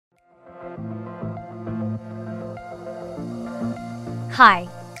Hi,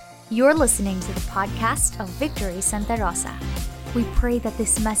 you're listening to the podcast of Victory Santa Rosa. We pray that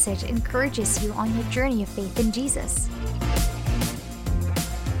this message encourages you on your journey of faith in Jesus.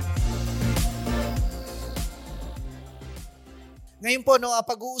 Ngayon po,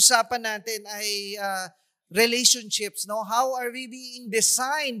 pag-uusapan natin ay relationships. How are we being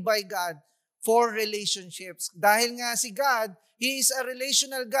designed by God for relationships? Dahil nga si God, He is a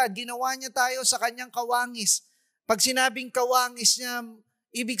relational God. Ginawa niya tayo sa kanyang kawangis. Pag sinabing kawangis niya,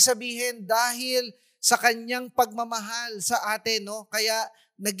 ibig sabihin dahil sa kanyang pagmamahal sa atin, kaya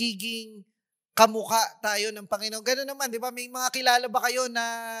nagiging kamukha tayo ng Panginoon. Ganun naman, di ba? May mga kilala ba kayo na,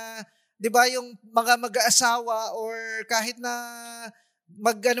 di ba, yung mga mag-aasawa or kahit na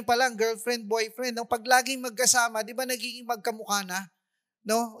pa lang, girlfriend, boyfriend, pag laging magkasama, di ba nagiging magkamukha na?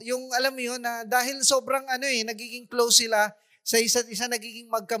 Yung alam mo yun, na dahil sobrang nagiging close sila sa isa't isa, nagiging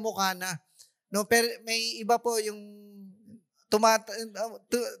magkamukha na. Pero may iba po yung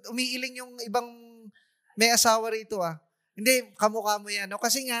umiiling yung ibang may asawa rito Hindi, kamukha mo yan.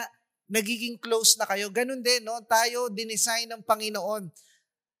 Kasi nga, nagiging close na kayo. Ganun din, tayo dinesign ng Panginoon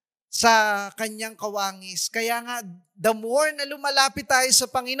sa kanyang kawangis. Kaya nga, the more na lumalapit tayo sa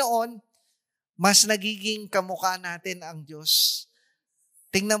Panginoon, mas nagiging kamukha natin ang Diyos.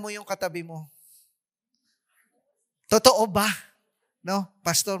 Tingnan mo yung katabi mo. Totoo ba?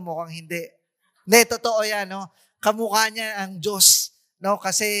 Pastor, mukhang hindi. Hindi, totoo yan. Kamukha niya ang Diyos.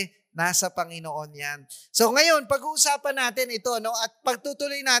 Kasi nasa Panginoon yan. So ngayon, pag-uusapan natin ito, at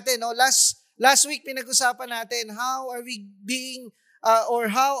pagtutuloy natin, last week pinag-usapan natin, how are we being, or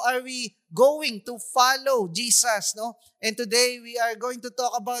how are we going to follow Jesus, And today, we are going to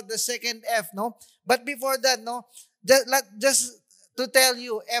talk about the second F, But before that, just to tell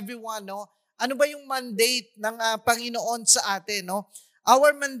you, everyone, ano ba yung mandate ng Panginoon sa atin,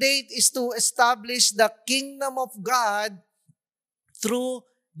 Our mandate is to establish the kingdom of God through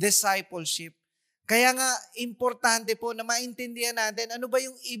discipleship. Kaya nga, importante po na maintindihan natin ano ba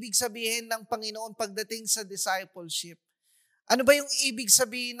yung ibig sabihin ng Panginoon pagdating sa discipleship. Ano ba yung ibig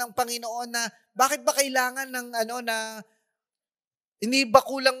sabihin ng Panginoon na bakit ba kailangan ng na hindi ba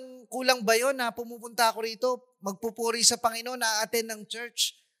kulang ba yun na pumupunta ako rito, magpupuri sa Panginoon, na-attend ng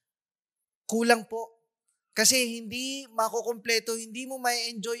church? Kulang po. Kasi hindi makukumpleto, hindi mo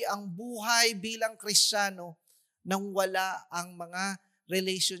mai-enjoy ang buhay bilang Kristiyano nang wala ang mga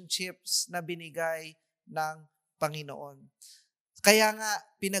relationships na binigay ng Panginoon. Kaya nga,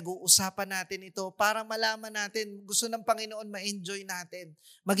 pinag-uusapan natin ito para malaman natin, gusto ng Panginoon ma-enjoy natin.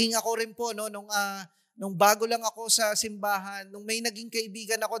 Maging ako rin po, nung bago lang ako sa simbahan, nung may naging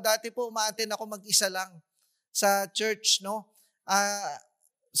kaibigan ako, dati po umaattend ako mag-isa lang sa church,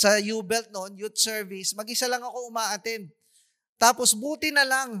 sa U-Belt noon, youth service, mag-isa lang ako umaattend. Tapos buti na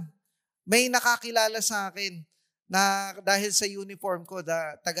lang, may nakakilala sa akin na dahil sa uniform ko,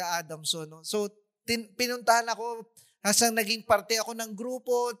 taga-Adamson. So, pinuntahan ako, hasang naging parte ako ng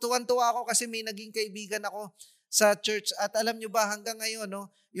grupo. Tuwan-tuwa ako kasi may naging kaibigan ako sa church. At alam nyo ba, hanggang ngayon,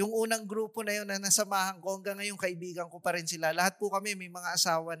 yung unang grupo na yun na nasamahan ko, hanggang ngayon kaibigan ko pa rin sila. Lahat po kami may mga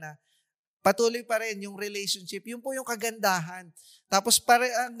asawa na. Patuloy pa rin yung relationship. Yun po yung kagandahan. Tapos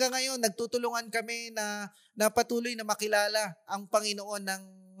hanggang ngayon, nagtutulungan kami na patuloy na makilala ang Panginoon ng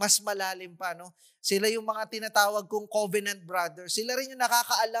mas malalim pa. Sila yung mga tinatawag kong covenant brothers. Sila rin yung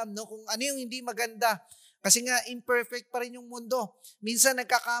nakakaalam kung ano yung hindi maganda. Kasi nga, imperfect pa rin yung mundo. Minsan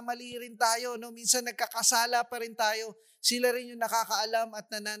nagkakamali rin tayo. Minsan nagkakasala pa rin tayo. Sila rin yung nakakaalam at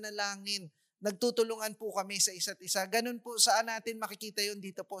nananalangin. Nagtutulungan po kami sa isa't isa. Ganun po, saan natin makikita yun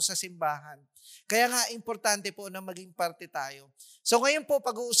dito po sa simbahan. Kaya nga, importante po na maging parte tayo. So ngayon po,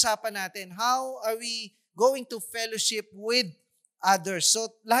 pag-uusapan natin, how are we going to fellowship with others? So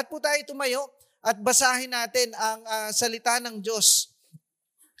lahat po tayo tumayo at basahin natin ang salita ng Diyos.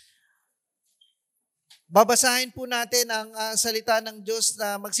 Babasahin po natin ang salita ng Diyos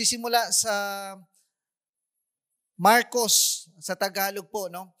na magsisimula sa Marcos, sa Tagalog po,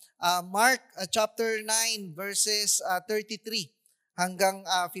 Mark chapter 9 verses 33 hanggang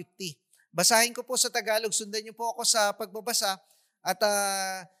 50. Basahin ko po sa Tagalog, sundan niyo po ako sa pagbabasa at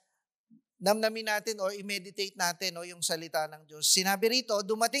namnamin natin o i-meditate natin yung salita ng Diyos. Sinabi rito,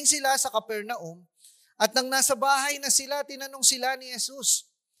 dumating sila sa Capernaum at nang nasa bahay na sila, tinanong sila ni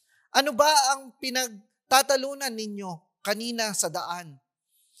Jesus, ano ba ang pinagtatalunan ninyo kanina sa daan?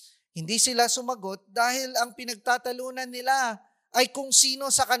 Hindi sila sumagot dahil ang pinagtatalunan nila ay kung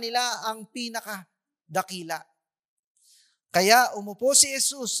sino sa kanila ang pinakadakila. Kaya umupo si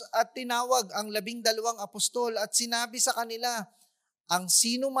Jesus at tinawag ang 12 apostol at sinabi sa kanila, ang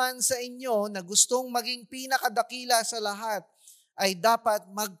sino man sa inyo na gustong maging pinakadakila sa lahat ay dapat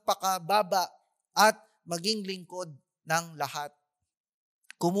magpakababa at maging lingkod ng lahat.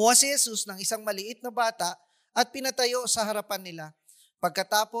 Kumuha si Jesus ng isang maliit na bata at pinatayo sa harapan nila.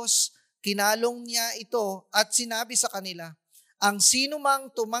 Pagkatapos, kinalong niya ito at sinabi sa kanila, ang sino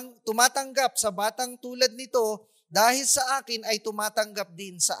mang tumatanggap sa batang tulad nito dahil sa akin ay tumatanggap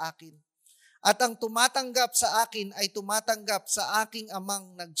din sa akin. At ang tumatanggap sa akin ay tumatanggap sa aking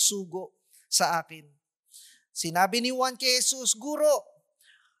amang nagsugo sa akin. Sinabi ni Juan kay Jesus, Guro,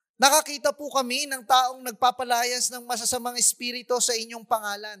 nakakita po kami ng taong nagpapalayas ng masasamang espiritu sa inyong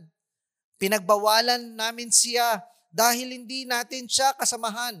pangalan. Pinagbawalan namin siya dahil hindi natin siya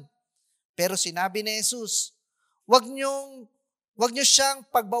kasamahan. Pero sinabi ni Jesus, Huwag niyo siyang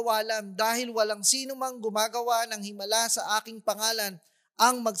pagbawalan dahil walang sino mang gumagawa ng himala sa aking pangalan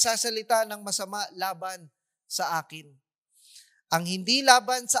ang magsasalita ng masama laban sa akin. Ang hindi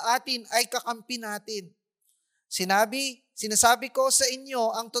laban sa atin ay kakampi natin. Sinasabi ko sa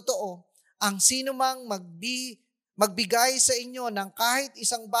inyo ang totoo, ang sino mang magbigay sa inyo ng kahit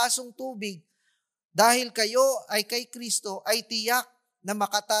isang basong tubig dahil kayo ay kay Kristo ay tiyak na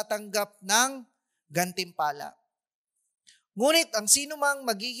makatatanggap ng gantimpala. Ngunit ang sino mang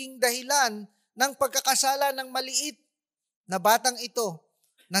magiging dahilan ng pagkakasala ng maliit na batang ito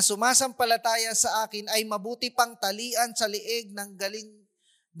na sumasampalataya sa akin ay mabuti pang talian sa liig ng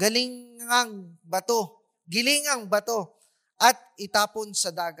gilingang bato at itapon sa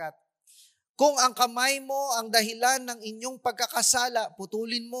dagat. Kung ang kamay mo ang dahilan ng inyong pagkakasala,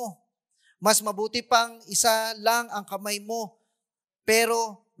 putulin mo. Mas mabuti pang isa lang ang kamay mo,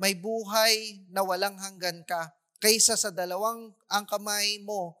 pero may buhay na walang hanggan ka, kaysa sa dalawang ang kamay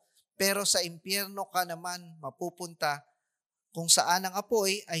mo, pero sa impyerno ka naman mapupunta, kung saan ang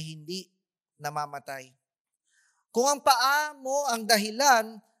apoy ay hindi namamatay. Kung ang paa mo ang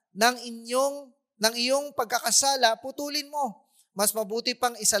dahilan ng iyong pagkakasala, putulin mo. Mas mabuti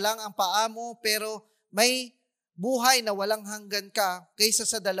pang isa lang ang paa mo, pero may buhay na walang hanggan ka, kaysa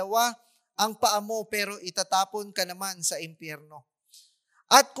sa dalawa ang paa mo, pero itatapon ka naman sa impyerno.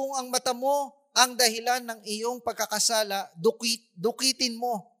 At kung ang mata mo ang dahilan ng iyong pagkakasala, dukitin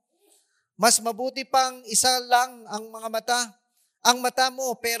mo. Mas mabuti pang isa lang ang mata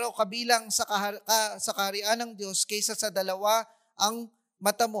mo, pero kabilang sa kaharian ng Diyos, kaysa sa dalawa ang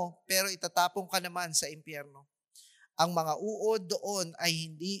mata mo, pero itatapon ka naman sa impyerno. Ang mga uod doon ay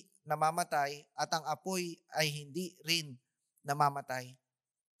hindi namamatay at ang apoy ay hindi rin namamatay.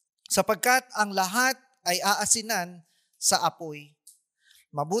 Sapagkat ang lahat ay aasinan sa apoy.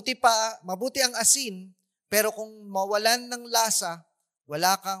 Mabuti ang asin, pero kung mawalan ng lasa,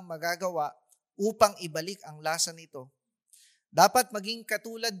 wala kang magagawa upang ibalik ang lasa nito. Dapat maging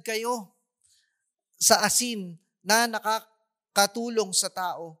katulad kayo sa asin na nakakatulong sa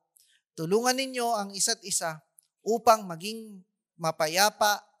tao. Tulungan ninyo ang isa't isa upang maging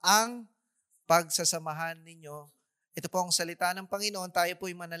mapayapa ang pagsasamahan ninyo. Ito po ang salita ng Panginoon. Tayo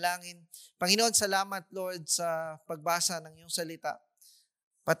po'y manalangin. Panginoon, salamat Lord sa pagbasa ng iyong salita.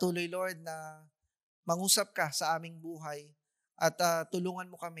 Patuloy Lord na mangusap ka sa aming buhay at tulungan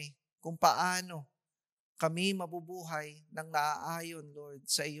mo kami kung paano kami mabubuhay ng naaayon, Lord,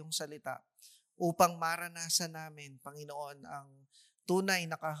 sa iyong salita upang maranasan namin, Panginoon, ang tunay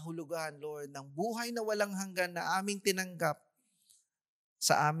na kahulugan, Lord, ng buhay na walang hanggan na aming tinanggap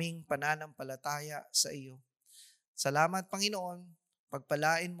sa aming pananampalataya sa iyo. Salamat, Panginoon,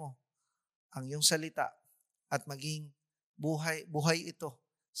 pagpalain mo ang iyong salita at maging buhay ito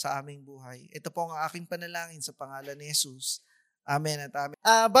sa aming buhay. Ito po ang aking panalangin sa pangalan ni Jesus. Amen at amen.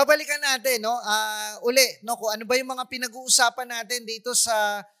 Babalikan natin kung ano ba yung mga pinag-uusapan natin dito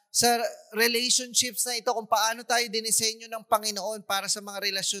sa relationships na ito, kung paano tayo dinisenyo ng Panginoon para sa mga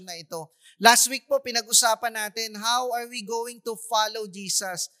relasyon na ito. Last week po pinag-usapan natin, how are we going to follow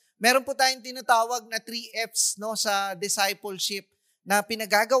Jesus? Meron po tayong tinatawag na 3 F's sa discipleship na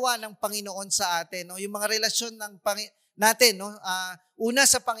pinagagawa ng Panginoon sa atin. Yung mga relasyon natin, una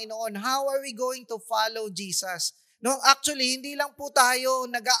sa Panginoon, how are we going to follow Jesus? Actually, hindi lang po tayo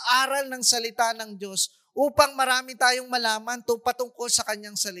nag-aaral ng salita ng Diyos upang marami tayong malaman patungkol sa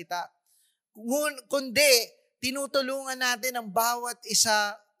kanyang salita. Kundi, tinutulungan natin ang bawat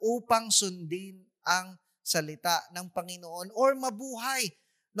isa upang sundin ang salita ng Panginoon or mabuhay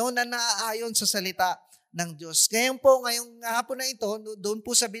na naaayon sa salita ng Diyos. Ngayong hapon na ito, doon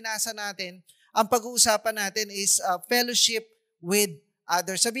po sa binasa natin, ang pag-uusapan natin is fellowship with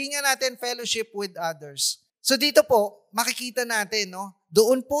others. Sabihin nga natin, fellowship with others. So dito po, makikita natin,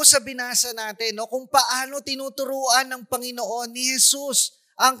 doon po sa binasa natin, kung paano tinuturuan ng Panginoon ni Jesus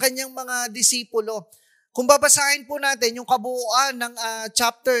ang kanyang mga disipulo. Kung babasahin po natin yung kabuuan ng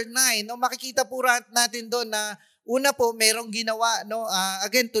chapter 9, makikita po natin doon na Una po, merong ginawa, no?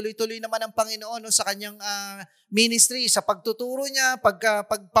 Again, tuloy-tuloy naman ang Panginoon, no, sa kanyang ministry, sa pagtuturo niya,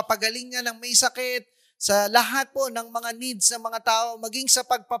 pagpapagaling niya ng may sakit, sa lahat po ng mga needs ng mga tao, maging sa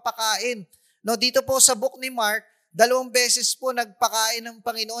pagpapakain. No, dito po sa book ni Mark, 2 beses po nagpakain ng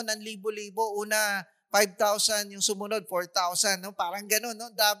Panginoon ng libo-libo. Una, 5,000, yung sumunod, 4,000. No? Parang gano'n, no?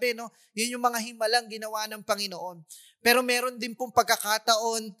 Dabi, no? Yun yung mga himalang ginawa ng Panginoon. Pero meron din pong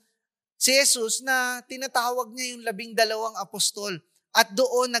pagkakataon si Jesus na tinatawag niya yung 12 apostol. At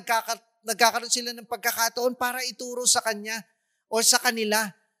doon nagkakaroon sila ng pagkakataon para ituro sa kanya o sa kanila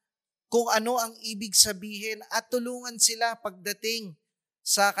kung ano ang ibig sabihin at tulungan sila pagdating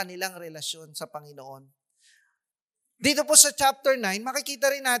sa kanilang relasyon sa Panginoon. Dito po sa chapter 9, makikita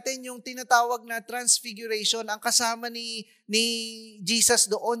rin natin yung tinatawag na transfiguration. Ang kasama ni Jesus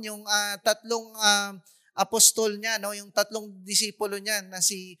doon, yung tatlong apostol niya, no? Yung tatlong disipulo niya na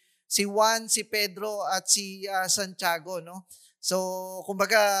si Juan, si Pedro at si Santiago, no? So,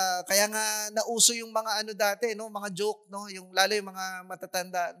 kumbaga, kaya nga nauso yung mga dati, no, mga joke, no, yung lalo yung mga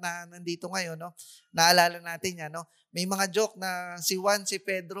matatanda na nandito ngayon, no. Naalala natin 'yan, no. May mga joke na si Juan, si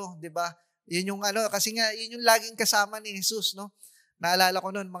Pedro, 'di ba? Yun yung kasi nga yun yung laging kasama ni Jesus, no. Naalala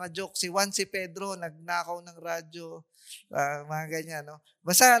ko noon mga joke, si Juan, si Pedro nagnakaw ng radyo, mga ganyan, no.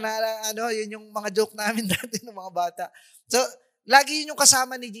 Basta yun yung mga joke namin dati ng mga bata. So, lagi yun yung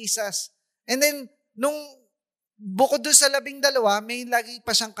kasama ni Jesus. And then bukod doon sa 12, may lagi pa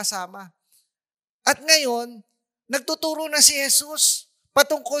siyang kasama. At ngayon, nagtuturo na si Jesus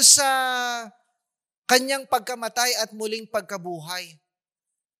patungkol sa kanyang pagkamatay at muling pagkabuhay.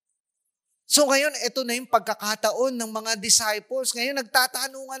 So ngayon, ito na yung pagkakataon ng mga disciples. Ngayon,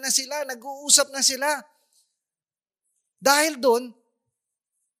 nagtatanungan na sila, nag-uusap na sila. Dahil doon,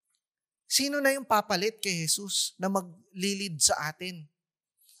 sino na yung papalit kay Jesus na maglilid sa atin?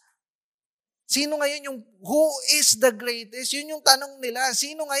 Sino ngayon yung who is the greatest? Yun yung tanong nila.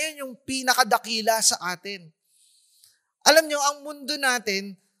 Sino ngayon yung pinakadakila sa atin? Alam nyo, ang mundo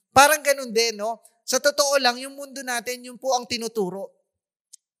natin, parang ganun din, no? Sa totoo lang, yung mundo natin, yun po ang tinuturo.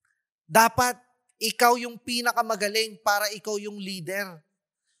 Dapat ikaw yung pinakamagaling para ikaw yung leader.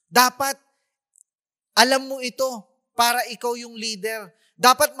 Dapat alam mo ito para ikaw yung leader.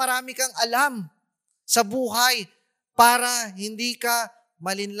 Dapat marami kang alam sa buhay para hindi ka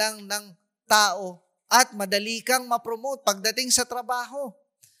malinlang ng tao at madali kang ma-promote pagdating sa trabaho.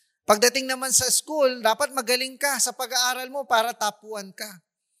 Pagdating naman sa school, dapat magaling ka sa pag-aaral mo para tapuan ka.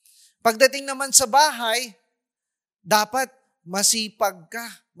 Pagdating naman sa bahay, dapat masipag ka,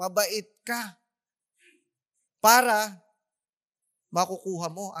 mabait ka para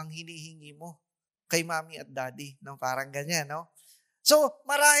makukuha mo ang hinihingi mo kay mami at daddy. No? Parang ganyan, no? So,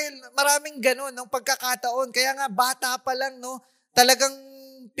 maraming ganun ng pagkakataon. Kaya nga, bata pa lang, no? Talagang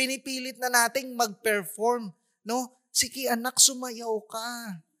pinipilit na nating mag-perform, no? Sige anak, sumayaw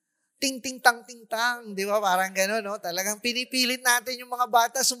ka. Ting-ting-tang, ting-tang. Di ba? Parang gano'n, no? Talagang pinipilit natin yung mga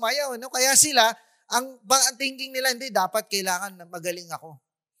bata sumayaw, no? Kaya sila, ang thinking nila, hindi, dapat kailangan na magaling ako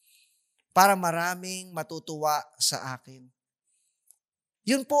para maraming matutuwa sa akin.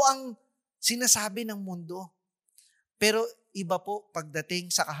 Yun po ang sinasabi ng mundo. Pero iba po pagdating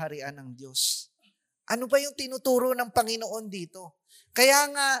sa kaharian ng Diyos. Ano ba yung tinuturo ng Panginoon dito? Kaya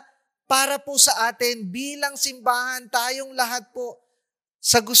nga, para po sa atin, bilang simbahan, tayong lahat po,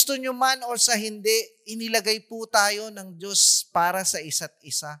 sa gusto nyo man o sa hindi, inilagay po tayo ng Diyos para sa isa't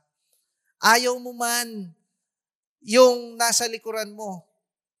isa. Ayaw mo man yung nasa likuran mo,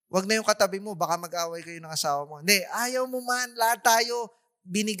 wag na yung katabi mo, baka mag-away kayo ng asawa mo. Hindi, ayaw mo man, lahat tayo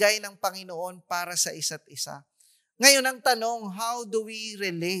binigay ng Panginoon para sa isa't isa. Ngayon, ang tanong, how do we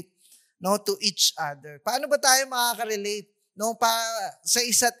relate, no, to each other? Paano ba tayo makaka-relate, no, sa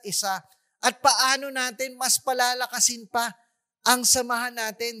isa't isa? At paano natin mas palalakasin pa ang samahan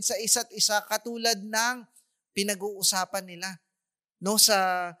natin sa isa't isa katulad ng pinag-uusapan nila, no,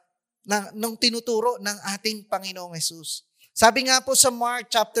 nung tinuturo ng ating Panginoong Hesus. Sabi nga po sa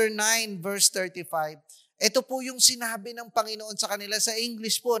Mark chapter 9 verse 35, ito po yung sinabi ng Panginoon sa kanila sa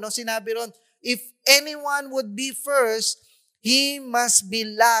English po, no? Sinabi ron, if anyone would be first, he must be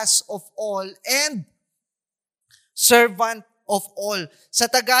last of all and servant of all. Sa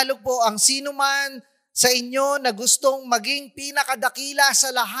Tagalog po, ang sino man sa inyo na gustong maging pinakadakila sa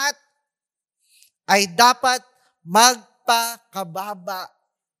lahat ay dapat magpakababa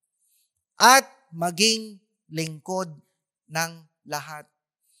at maging lingkod ng lahat.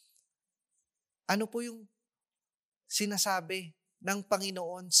 Ano po yung sinasabi ng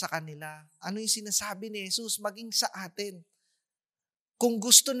Panginoon sa kanila? Ano yung sinasabi ni Jesus maging sa atin? Kung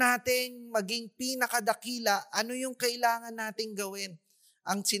gusto nating maging pinakadakila, ano yung kailangan nating gawin?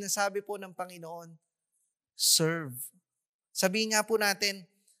 Ang sinasabi po ng Panginoon, serve. Sabihin nga po natin,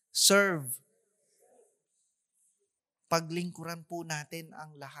 serve. Paglingkuran po natin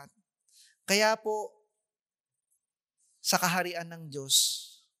ang lahat. Kaya po, sa kaharian ng Diyos,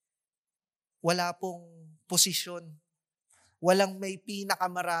 wala pong posisyon. Walang may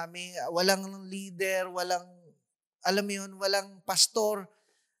pinakamarami, walang leader, walang, alam mo yun, walang pastor.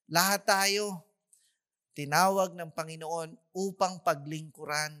 Lahat tayo, tinawag ng Panginoon upang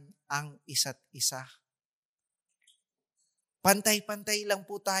paglingkuran ang isa't isa. Pantay-pantay lang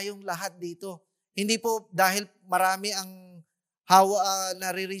po tayong lahat dito. Hindi po dahil marami ang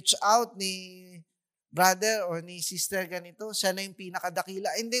nare-reach out ni brother or ni sister ganito, siya na yung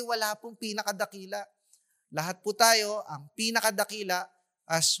pinakadakila. Hindi, wala pong pinakadakila. Lahat po tayo ang pinakadakila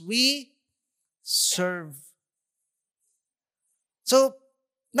as we serve. So,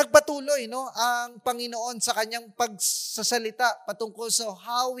 nagpatuloy ang Panginoon sa kanyang pagsasalita patungkol sa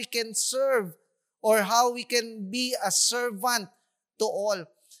how we can serve or how we can be a servant to all.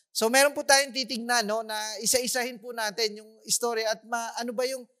 So meron po tayong titignan na isa-isahin po natin yung istorya at ano ba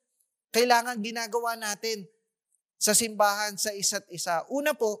yung kailangan ginagawa natin sa simbahan sa isa't isa.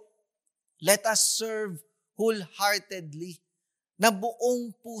 Una po, let us serve wholeheartedly, na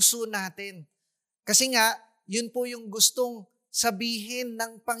buong puso natin. Kasi nga, yun po yung gustong sabihin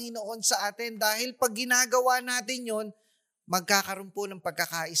ng Panginoon sa atin dahil pag ginagawa natin yun, magkakaroon po ng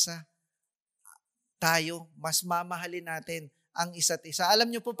pagkakaisa. Tayo, mas mamahalin natin ang isa't isa.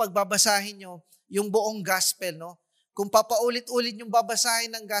 Alam nyo po, pagbabasahin nyo yung buong gospel, kung papaulit-ulit yung babasahin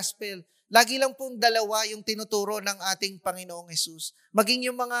ng gospel, lagi lang pong dalawa yung tinuturo ng ating Panginoong Hesus.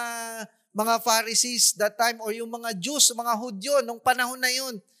 Maging yung mga Pharisees that time or yung mga Jews, mga Hudyo nung panahon na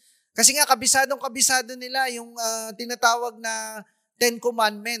yun. Kasi nga, kabisado nila yung tinatawag na Ten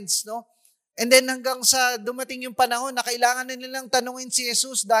Commandments, And then hanggang sa dumating yung panahon na kailangan na nilang tanungin si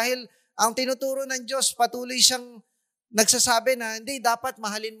Jesus dahil ang tinuturo ng Diyos, patuloy siyang nagsasabi na, hindi, dapat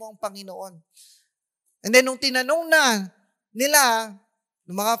mahalin mo ang Panginoon. And then nung tinanong na nila,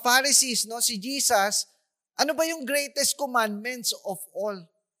 ng mga Pharisees, si Jesus, ano ba yung greatest commandments of all?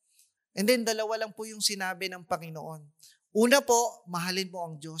 And then dalawa lang po yung sinabi ng Panginoon. Una po, mahalin mo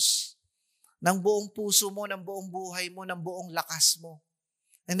ang Diyos. Ng buong puso mo, ng buong buhay mo, ng buong lakas mo.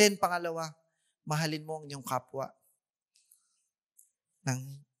 And then pangalawa, mahalin mo ang iyong kapwa.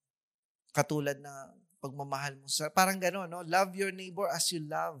 Ng katulad na pagmamahal mo. Parang gano'n, Love your neighbor as you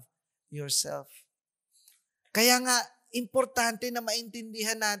love yourself. Kaya nga, importante na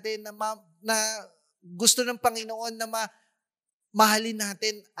maintindihan natin na gusto ng Panginoon na mahalin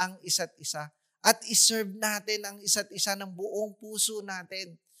natin ang isa't isa. At iserve natin ang isa't isa ng buong puso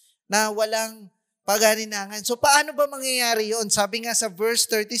natin na walang pag-alinlangan. So paano ba mangyayari yon? Sabi nga sa verse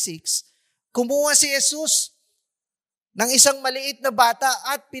 36, kumuha si Jesus ng isang maliit na bata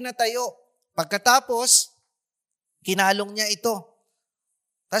at pinatayo. Pagkatapos, kinalong niya ito.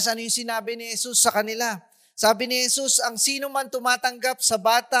 Tapos ano yung sinabi ni Jesus sa kanila? Sabi ni Jesus, ang sino man tumatanggap sa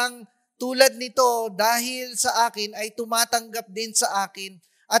batang tulad nito dahil sa akin ay tumatanggap din sa akin.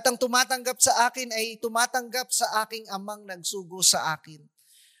 At ang tumatanggap sa akin ay tumatanggap sa aking amang nagsugo sa akin.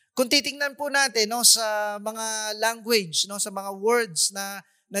 Kung titingnan po natin sa mga language, sa mga words na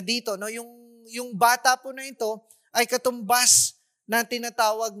dito, yung bata po na ito ay katumbas na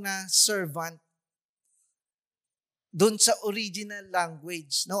tinatawag na servant. Doon sa original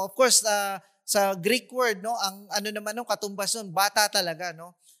language. Of course, sa Greek word, ang katumbas nun, bata talaga.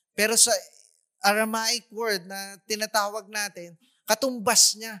 Pero sa Aramaic word na tinatawag natin,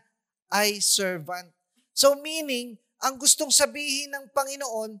 katumbas niya ay servant. So meaning, ang gustong sabihin ng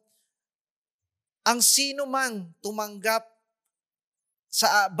Panginoon, ang sino man tumanggap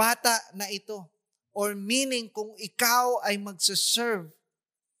sa bata na ito, or meaning kung ikaw ay magsaserve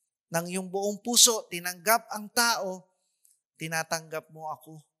ng iyong buong puso, tinanggap ang tao, tinatanggap mo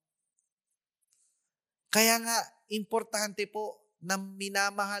ako. Kaya nga, importante po na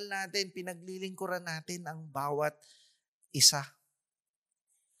minamahal natin, pinaglilingkuran natin ang bawat isa.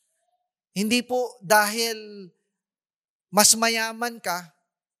 Hindi po dahil mas mayaman ka,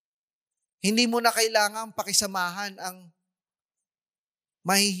 hindi mo na kailangang pakisamahan ang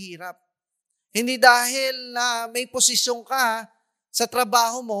mahihirap. Hindi dahil na may posisyon ka sa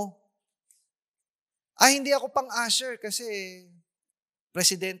trabaho mo, hindi ako pang-usher kasi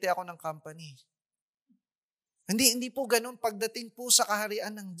presidente ako ng company. Hindi po ganun pagdating po sa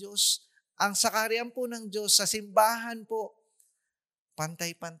kaharian ng Diyos. Ang sa kaharian po ng Diyos, sa simbahan po,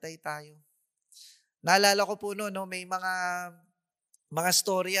 pantay-pantay tayo. Naalala ko po may mga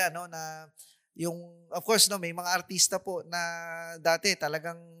storya na of course may mga artista po na dati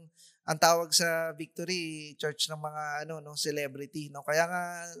talagang ang tawag sa Victory Church ng mga celebrity, Kaya nga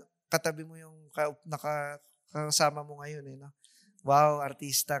katabi mo yung kasama mo ngayon no? Wow,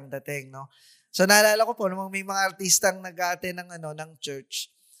 artistang dating, no? So naalala ko po, nung may mga artistang nag-aattend ng church,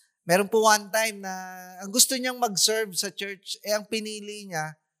 meron po one time na ang gusto niyang mag-serve sa church, ang pinili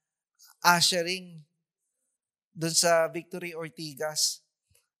niya, ushering doon sa Victory Ortigas.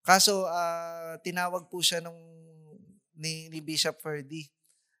 Kaso, tinawag po siya ni Bishop Ferdy,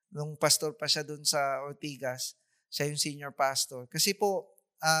 nung pastor pa siya doon sa Ortigas. Siya yung senior pastor. Kasi po,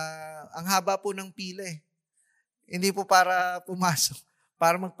 ang haba po ng pila eh. Hindi po para pumasok,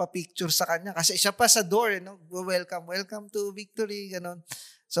 para magpa-picture sa kanya. Kasi siya pa sa door, no? Welcome to Victory, ganon.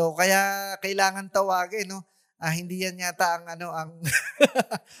 So, kaya kailangan tawagin, no? Hindi yan yata ang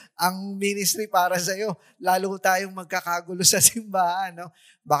ang ministry para sa iyo. Lalo tayong magkakagulo sa simbahan, no?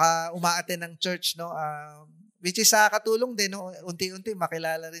 Baka umaattend ng church, no? Which is katulong din, no? Unti-unti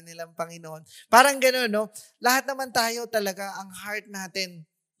makilala rin nilang Panginoon. Parang gano'n, no? Lahat naman tayo talaga, ang heart natin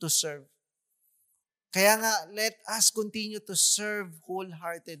to serve. Kaya nga, let us continue to serve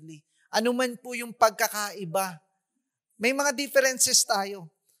wholeheartedly. Ano man po yung pagkakaiba. May mga differences tayo.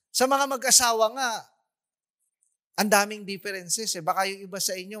 Sa mga mag-asawa nga, ang daming differences. Baka yung iba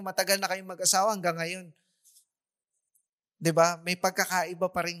sa inyo, matagal na kayong mag-asawa hanggang ngayon. 'Di ba? May pagkakaiba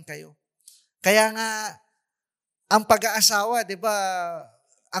pa rin kayo. Kaya nga, ang pag-aasawa, 'di ba,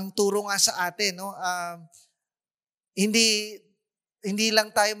 ang turo nga sa atin, no? Hindi lang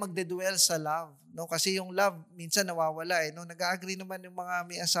tayo magde-dwell sa love, no? Kasi yung love minsan nawawala no? Nag-agree naman yung mga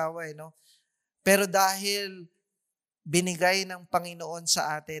may asawa no? Pero dahil binigay ng Panginoon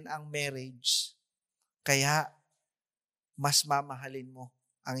sa atin ang marriage, kaya mas mamahalin mo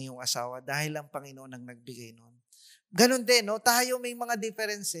ang iyong asawa dahil ang Panginoon ang nagbigay noon. Ganon din, no? Tayo may mga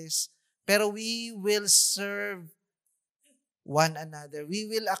differences, pero we will serve one another. We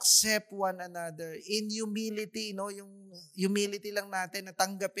will accept one another in humility, no? Yung humility lang natin na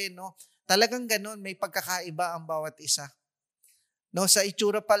tanggapin, no? Talagang ganon, may pagkakaiba ang bawat isa. No, sa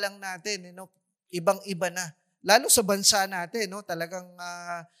itsura pa lang natin, no? Ibang-iba na. Lalo sa bansa natin, no? Talagang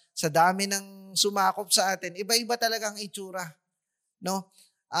sa dami ng sumakop sa atin, iba-iba talagang itsura, no?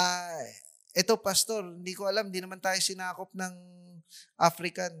 Ito, pastor, hindi ko alam, hindi naman tayo sinakop ng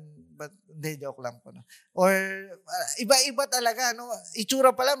African, but hindi, joke lang po. No? Or iba-iba talaga, no?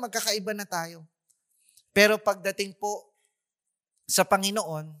 Itsura pa lang, magkakaiba na tayo. Pero pagdating po sa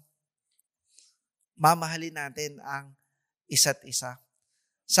Panginoon, mamahalin natin ang isa't isa.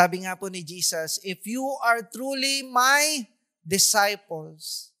 Sabi nga po ni Jesus, if you are truly my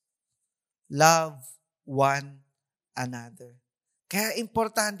disciples, love one another. Kaya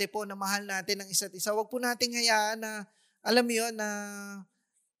importante po na mahal natin ang isa't isa. Huwag po natin hayaan na, alam mo yun, na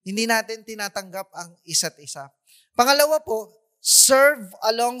hindi natin tinatanggap ang isa't isa. Pangalawa po, serve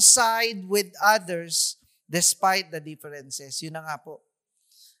alongside with others despite the differences. Yun na nga po.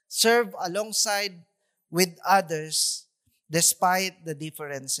 Serve alongside with others despite the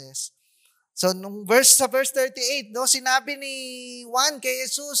differences. So, sa verse 38, no, sinabi ni Juan kay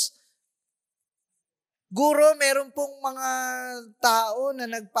Jesus, Guro, meron pong mga tao na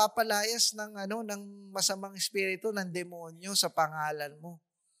nagpapalayas ng masamang espiritu, ng demonyo sa pangalan mo.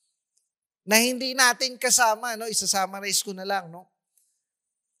 Na hindi natin kasama, no? Isa-summarize ko na lang, no?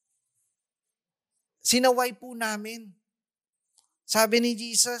 Sinaway po namin. Sabi ni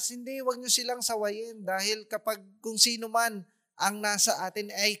Jesus, hindi, wag niyo silang sawayin dahil kung sino man ang nasa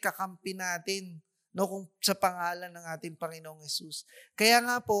atin ay kakampi natin, no? Kung sa pangalan ng ating Panginoong Hesus. Kaya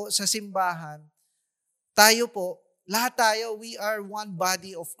nga po, sa simbahan, tayo po, lahat tayo, we are one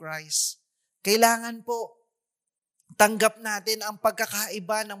body of Christ. Kailangan po, tanggap natin ang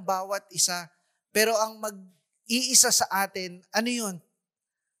pagkakaiba ng bawat isa. Pero ang mag-iisa sa atin, ano yun?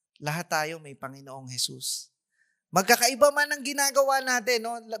 Lahat tayo may Panginoong Hesus. Magkakaiba man ang ginagawa natin,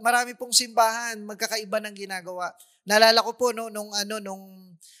 no? Marami pong simbahan, magkakaiba ng ginagawa. Naalala ko po, no, nung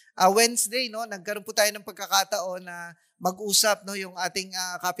Wednesday, no, nagkaroon po tayo ng pagkakataon na mag-usap, no, yung ating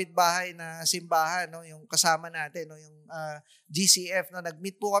kapitbahay na simbahan, no, yung kasama natin, no, yung GCF, no,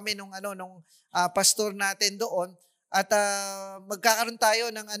 nag-meet po kami nung pastor natin doon at magkakaroon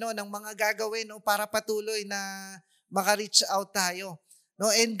tayo ng mga gagawin, no, para patuloy na maka-reach out tayo. No,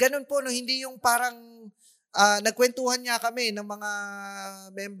 and ganun po, no, hindi yung parang nagkwentuhan niya kami ng mga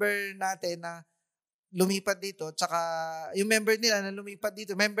member natin na lumipat dito, tsaka yung member nila na lumipat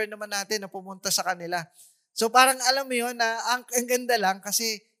dito, member naman natin na pumunta sa kanila. So parang alam mo yun na ang ganda lang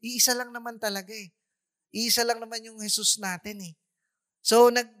kasi iisa lang naman talaga eh. Iisa lang naman yung Jesus natin eh. So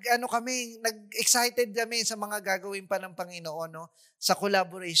nag-excited kami sa mga gagawin pa ng Panginoon, no? Sa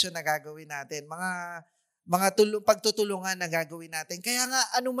collaboration na gagawin natin, mga pagtutulungan na gagawin natin. Kaya nga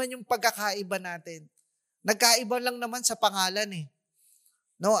ano man yung pagkakaiba natin, nagkaiba lang naman sa pangalan eh.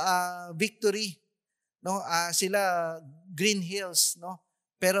 No, Victory. no? Sila Green Hills, no?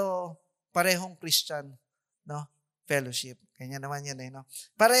 Pero parehong Christian, no? Fellowship. Kanya naman yan no?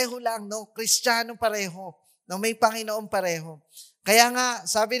 Pareho lang, no? Kristiyano pareho. No? May Panginoon pareho. Kaya nga,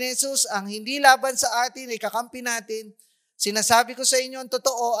 sabi ni Jesus, ang hindi laban sa atin, kakampi natin. Sinasabi ko sa inyo ang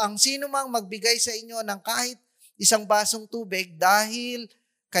totoo, ang sino mang magbigay sa inyo ng kahit isang basong tubig dahil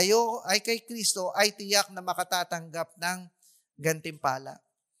kayo ay kay Kristo, ay tiyak na makatatanggap ng gantimpala.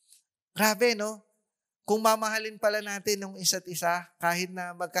 Grabe, no? Kung mamahalin pala natin ng isa't isa, kahit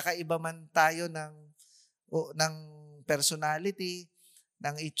na magkakaiba man tayo ng personality,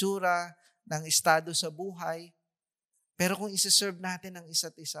 ng itsura, ng estado sa buhay, pero kung isa-serve natin ang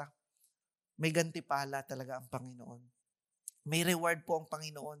isa't isa, may gantipala talaga ang Panginoon. May reward po ang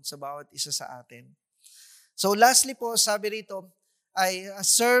Panginoon sa bawat isa sa atin. So lastly po, sabi rito, ay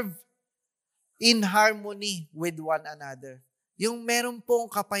serve in harmony with one another. Yung meron pong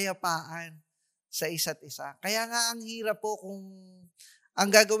kapayapaan sa isa't isa. Kaya nga ang hirap po kung ang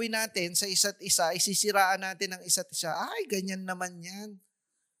gagawin natin sa isa't isa, isisiraan natin ang isa't isa. Ay, ganyan naman yan.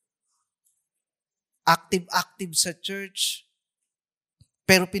 Active sa church.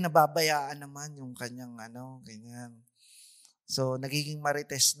 Pero pinababayaan naman yung kanyang ganyan. So, nagiging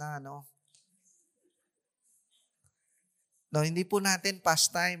marites na, no? No, hindi po natin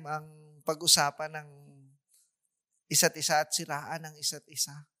pastime ang pag-usapan ng isa't isa at siraan ng isa't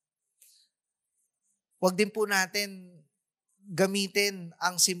isa. Huwag din po natin gamitin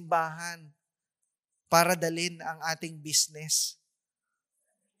ang simbahan para dalhin ang ating business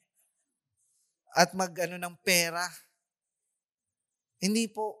at ng pera.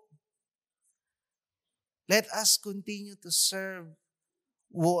 Hindi po. Let us continue to serve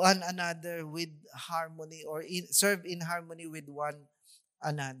one another with harmony or serve in harmony with one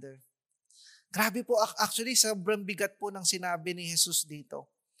another. Grabe po, actually, sobrang bigat po ng sinabi ni Jesus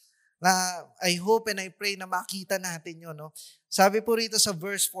dito. Na I hope and I pray na makita natin yun. No? Sabi po rito sa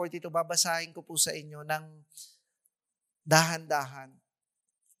verse 42, babasahin ko po sa inyo ng dahan-dahan.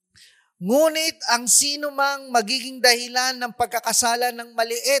 Ngunit ang sino mang magiging dahilan ng pagkakasala ng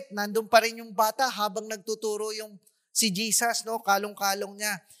maliit, nandun pa rin yung bata habang nagtuturo yung si Jesus, no? Kalong-kalong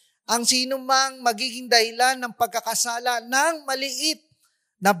niya. Ang sino mang magiging dahilan ng pagkakasala ng maliit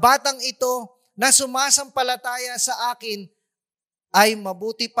na batang ito na sumasampalataya sa akin ay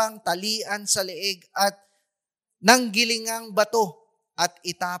mabuti pang talian sa leeg at ng gilingang bato at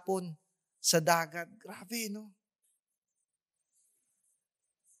itapon sa dagat. Grabe, no?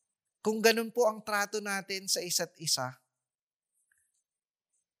 Kung ganun po ang trato natin sa isa't isa,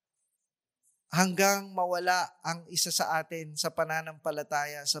 hanggang mawala ang isa sa atin sa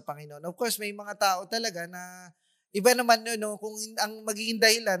pananampalataya sa Panginoon. Of course, may mga tao talaga na iba naman yun, no? Kung ang magiging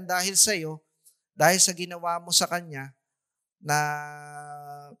dahilan dahil sa'yo, dahil sa ginawa mo sa Kanya na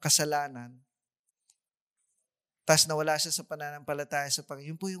kasalanan, tas nawala siya sa pananampalataya sa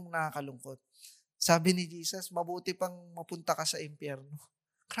Panginoon, yun po yung nakakalungkot. Sabi ni Jesus, mabuti pang mapunta ka sa impyerno.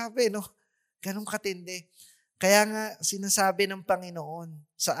 Grabe, no? Ganun katindi. Kaya nga, sinasabi ng Panginoon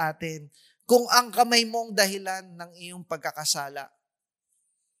sa atin, kung ang kamay mo ang dahilan ng iyong pagkakasala,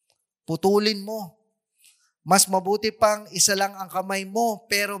 putulin mo. Mas mabuti pang isa lang ang kamay mo,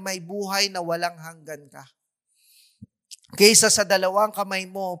 pero may buhay na walang hanggan ka. Kaysa sa dalawang kamay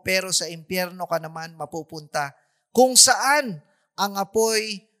mo, pero sa impyerno ka naman mapupunta, kung saan ang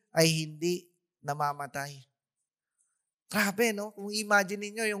apoy ay hindi namamatay. Grabe, no? Kung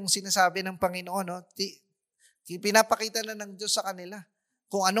imagine niyo yung sinasabi ng Panginoon, no? Pinapakita na ng Diyos sa kanila.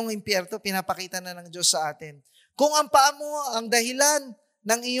 Kung anong impyerno, pinapakita na ng Diyos sa atin. Kung ang paa mo ang dahilan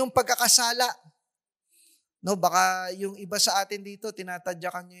ng iyong pagkakasala, no, baka yung iba sa atin dito,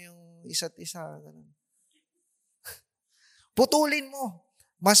 tinatadyakan nyo yung isa't isa. Ganun. Putulin mo.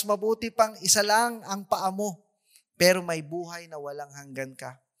 Mas mabuti pang isa lang ang paa mo, pero may buhay na walang hanggan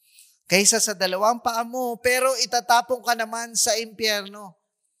ka. Kaysa sa dalawang paa mo, pero itatapong ka naman sa impyerno.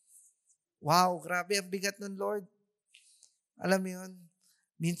 Wow, grabe ang bigat nun, Lord. Alam mo yun?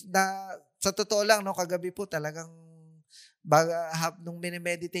 Sa totoo lang, no, kagabi po talagang nung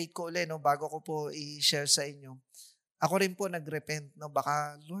minimeditate ko ulit, no, bago ko po i-share sa inyo, ako rin po nag-repent. No,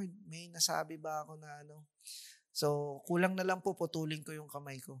 baka, Lord, may nasabi ba ako na So, kulang na lang po, putulin ko yung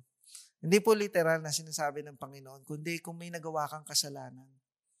kamay ko. Hindi po literal na sinasabi ng Panginoon, kundi kung may nagawa kang kasalanan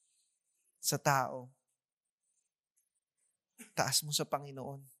sa tao, taas mo sa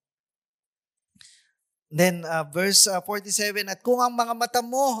Panginoon. Then, verse 47, at kung ang mga mata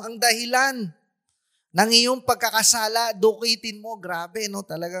mo ang dahilan ng iyong pagkakasala, dukitin mo. Grabe, no?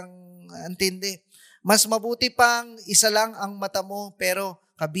 Talagang antindi. Mas mabuti pang isa lang ang mata mo, pero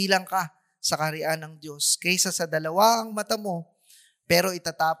kabilang ka sa kaharian ng Diyos. Kaysa sa dalawang mata mo, pero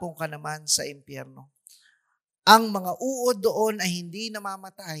itatapong ka naman sa impyerno. Ang mga uod doon ay hindi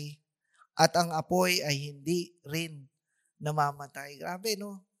namamatay at ang apoy ay hindi rin namamatay. Grabe,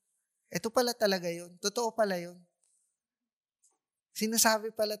 no? Ito pala talaga yun. Totoo pala yun.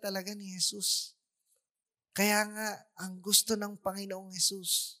 Sinasabi pala talaga ni Jesus. Kaya nga, ang gusto ng Panginoong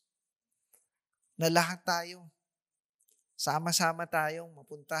Jesus na lahat tayo, sama-sama tayong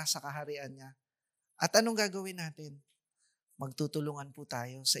mapunta sa kaharian niya. At anong gagawin natin? Magtutulungan po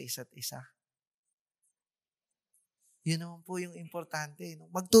tayo sa isa't isa. Yun naman po yung importante. No?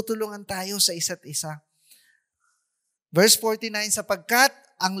 Magtutulungan tayo sa isa't isa. Verse 49, sapagkat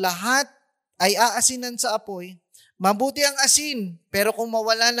ang lahat ay aasinan sa apoy, mabuti ang asin, pero kung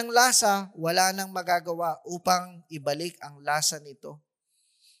mawala ng lasa, wala nang magagawa upang ibalik ang lasa nito.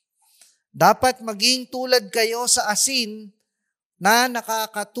 Dapat maging tulad kayo sa asin na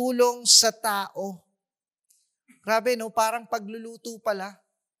nakakatulong sa tao. Grabe, no? Parang pagluluto pala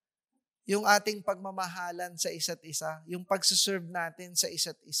yung ating pagmamahalan sa isa't isa, yung pagsaserve natin sa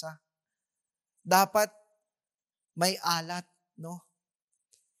isa't isa. Dapat may alat, no?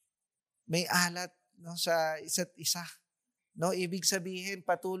 May alat, no, sa isa't isa. No, ibig sabihin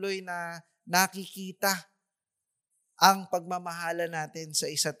patuloy na nakikita ang pagmamahalan natin sa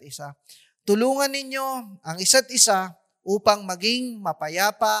isa't isa. Tulungan ninyo ang isa't isa upang maging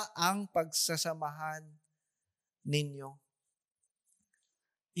mapayapa ang pagsasamahan ninyo.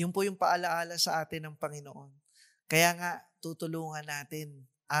 Yun po yung paalaala sa atin ng Panginoon. Kaya nga, tutulungan natin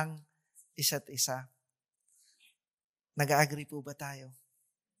ang isa't isa. Nag-agree po ba tayo?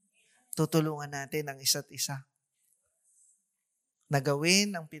 Tutulungan natin ang isa't isa.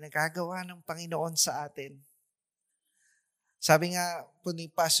 Nagawin ang pinagagawa ng Panginoon sa atin. Sabi nga po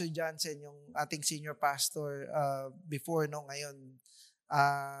ni Pastor Johnson, yung ating senior pastor before, no, ngayon,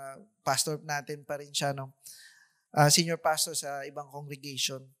 pastor natin pa rin siya, no? Senior pastor sa ibang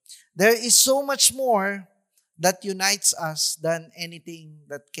congregation. There is so much more that unites us than anything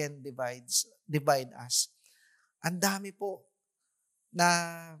that can divide us. Ang dami po na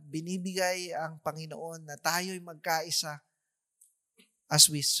binibigay ang Panginoon na tayo'y magkaisa as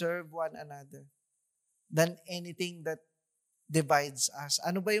we serve one another than anything that divides us.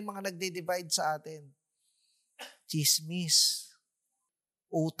 Ano ba yung mga nagde-divide sa atin? Chismis,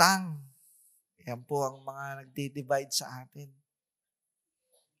 utang. Yan po ang mga nagdi-divide sa atin.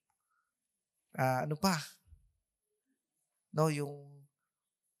 Ano pa? No, yung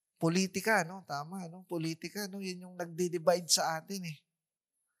politika, no? Tama, no? Politika, no? Yun yung nagdi-divide sa atin eh.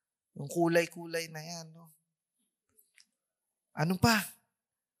 Yung kulay-kulay na yan, no? Ano pa?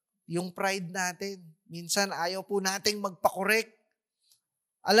 Yung pride natin. Minsan ayaw po nating magpa-correct.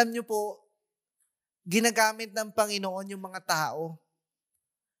 Alam nyo po, ginagamit ng Panginoon yung mga tao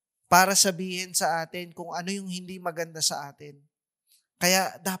para sabihin sa atin kung ano yung hindi maganda sa atin.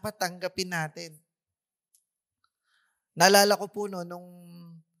 Kaya dapat tanggapin natin. Naalala ko po nung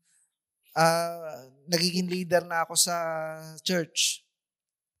nagiging leader na ako sa church.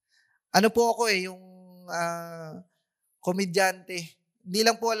 Ano po ako yung komedyante. Hindi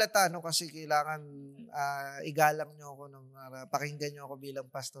lang po halata, no, kasi kailangan igalang nyo ako, pakinggan nyo ako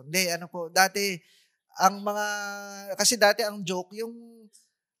bilang pastor. Hindi, dati, kasi dati ang joke, yung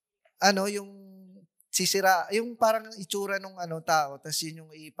sisira, yung parang itsura ng tao, tapos yun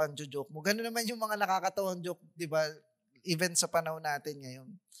yung ipan-joke mo. Ganun naman yung mga nakakatawang joke, di ba? Even sa panahon natin ngayon.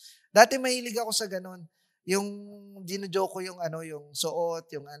 Dati mahilig ako sa ganun. Yung gino-joke ko yung yung suot,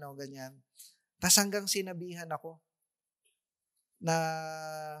 yung ganyan. Tapos hanggang sinabihan ako na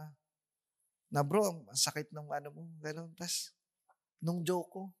bro, ang sakit ng mo, ganun. Tapos, nung joke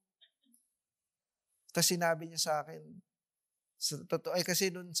ko, tapos sinabi niya sa akin,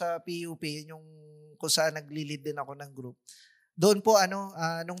 kasi dun sa PUP, yung kung saan nagli-lead din ako ng group. Doon po,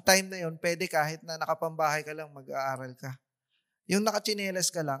 nung time na yon, pwede kahit na nakapambahay ka lang, mag-aaral ka. Yung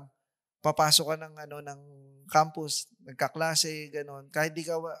nakachinelas ka lang, papasok ka ng campus, nagkaklase, gano'n. Kahit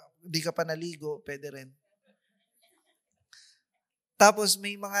di ka pa naligo, pwede rin. Tapos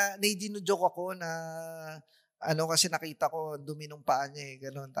may mga, nai-joke ako na, kasi nakita ko, dumi ng paa niya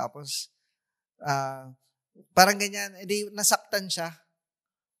gano'n. Tapos, parang ganyan, nasaktan siya.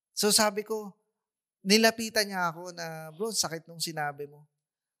 So sabi ko, nilapitan niya ako na, bro, sakit nung sinabi mo.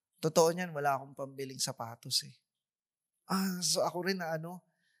 Totoo niyan, wala akong pambiling sapatos eh. So ako rin na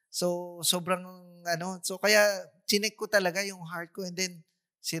so sobrang so kaya chinek ko talaga yung heart ko and then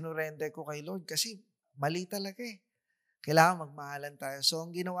sinurrender ko kay Lord kasi mali talaga eh. Kailangan magmahalan tayo. So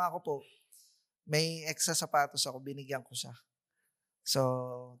ang ginawa ko po, may extra sapatos ako, binigyan ko siya. So,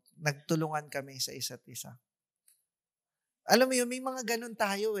 nagtulungan kami sa isa't isa. Alam mo yun, may mga ganun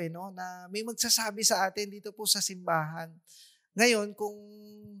tayo no, na may magsasabi sa atin dito po sa simbahan. Ngayon, kung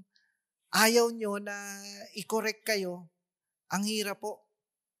ayaw nyo na i-correct kayo, ang hirap po.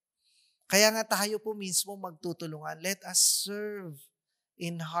 Kaya nga tayo po mismo magtutulungan. Let us serve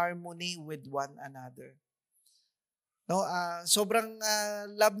in harmony with one another. No, sobrang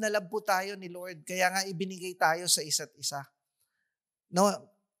love na love po tayo ni Lord. Kaya nga ibinigay tayo sa isa't isa. No,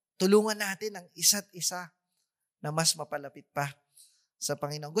 tulungan natin ang isa't isa na mas mapalapit pa sa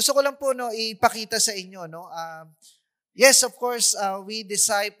Panginoon. Gusto ko lang po ipakita sa inyo yes, of course, we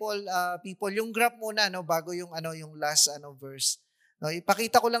disciple people. Yung graph muna bago yung last verse. No,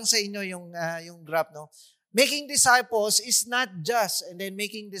 ipakita ko lang sa inyo yung graph Making disciples is not just, and then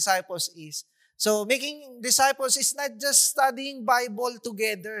making disciples is. So, making disciples is not just studying Bible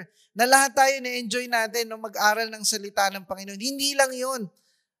together. Na lahat tayo na-enjoy natin mag-aral ng salita ng Panginoon. Hindi lang yun.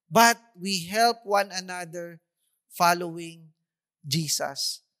 But we help one another following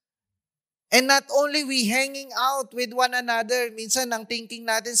Jesus. And not only we hanging out with one another, minsan ang thinking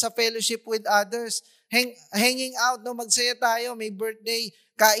natin sa fellowship with others, hanging out, magsaya tayo, may birthday,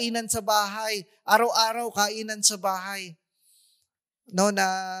 kainan sa bahay, araw-araw kainan sa bahay. Na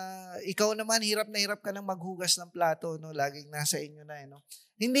ikaw naman hirap na hirap ka nang maghugas ng plato, laging nasa inyo na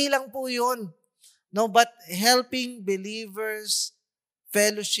Hindi lang po 'yun. But helping believers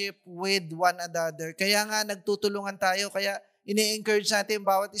fellowship with one another. Kaya nga nagtutulungan tayo, kaya ini-encourage natin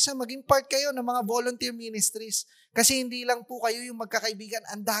bawat isa maging part kayo ng mga volunteer ministries. Kasi hindi lang po kayo yung magkakaibigan,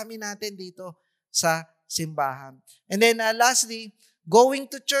 ang dami natin dito sa simbahan. And then lastly, going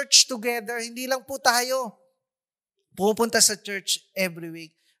to church together. Hindi lang po tayo pupunta sa church every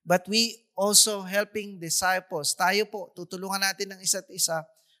week, but we also helping disciples. Tayo po, tutulungan natin ng isa't isa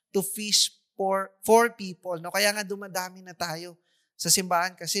to fish for people. Kaya nga dumadami na tayo sa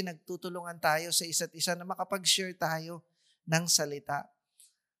simbahan kasi nagtutulungan tayo sa isa't isa na makapag-share tayo ng salita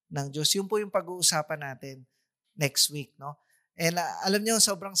ng Diyos. Yun po yung pag-uusapan natin next week. And alam nyo,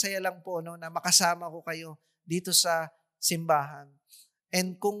 sobrang saya lang po na makasama ko kayo dito sa simbahan.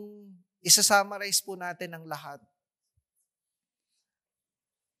 And kung isa-summarize po natin ang lahat,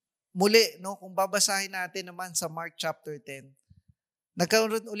 muli, kung babasahin natin naman sa Mark chapter 10,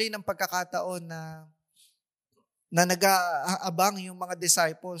 nagkaroon uli ng pagkakataon na nag-aabang yung mga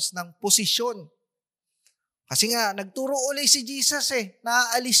disciples ng posisyon. Kasi nga, nagturo uli si Jesus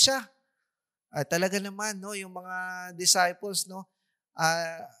naaalis siya. Talaga naman, yung mga disciples,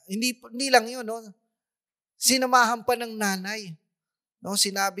 hindi lang yun, sinamahan pa ng nanay.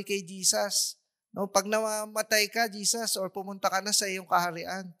 Sinabi kay Jesus, pag namatay ka, Jesus, or pumunta ka na sa iyong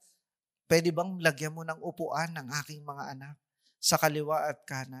kaharian, pwede bang lagyan mo ng upuan ng aking mga anak sa kaliwa at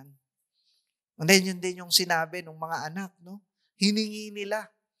kanan? And then yun din yung sinabi ng mga anak, hiningi nila.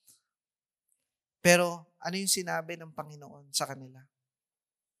 Pero ano yung sinabi ng Panginoon sa kanila?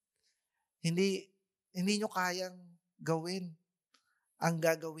 Hindi nyo kayang gawin ang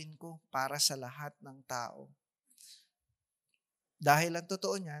gagawin ko para sa lahat ng tao. Dahil ang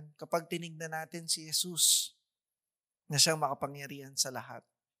totoo niyan, kapag tinignan natin si Jesus na siyang makapangyarihan sa lahat,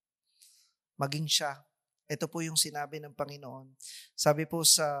 maging siya. Ito po yung sinabi ng Panginoon. Sabi po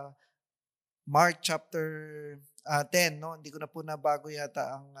sa Mark chapter 10, hindi ko na po nabago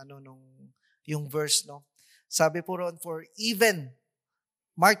yata ang yung verse, Sabi po roon, for even,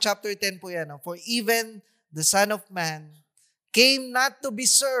 Mark chapter 10 po yan, for even the Son of Man came not to be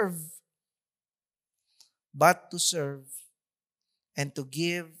served, but to serve and to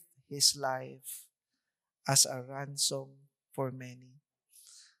give His life as a ransom for many.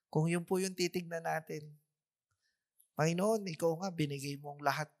 Kung yun po yung titignan natin, Panginoon, ikaw nga, binigay mo ang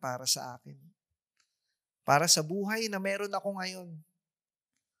lahat para sa akin. Para sa buhay na meron ako ngayon.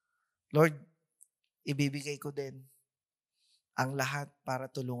 Lord, ibibigay ko din ang lahat para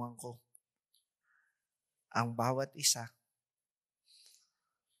tulungan ko ang bawat isa.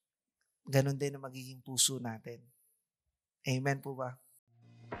 Ganon din ang magiging puso natin. Amen po ba?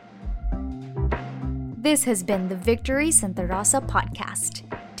 This has been the Victory Santa Rosa podcast.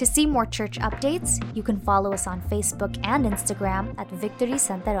 To see more church updates, you can follow us on Facebook and Instagram at Victory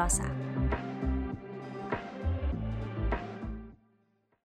Santa Rosa.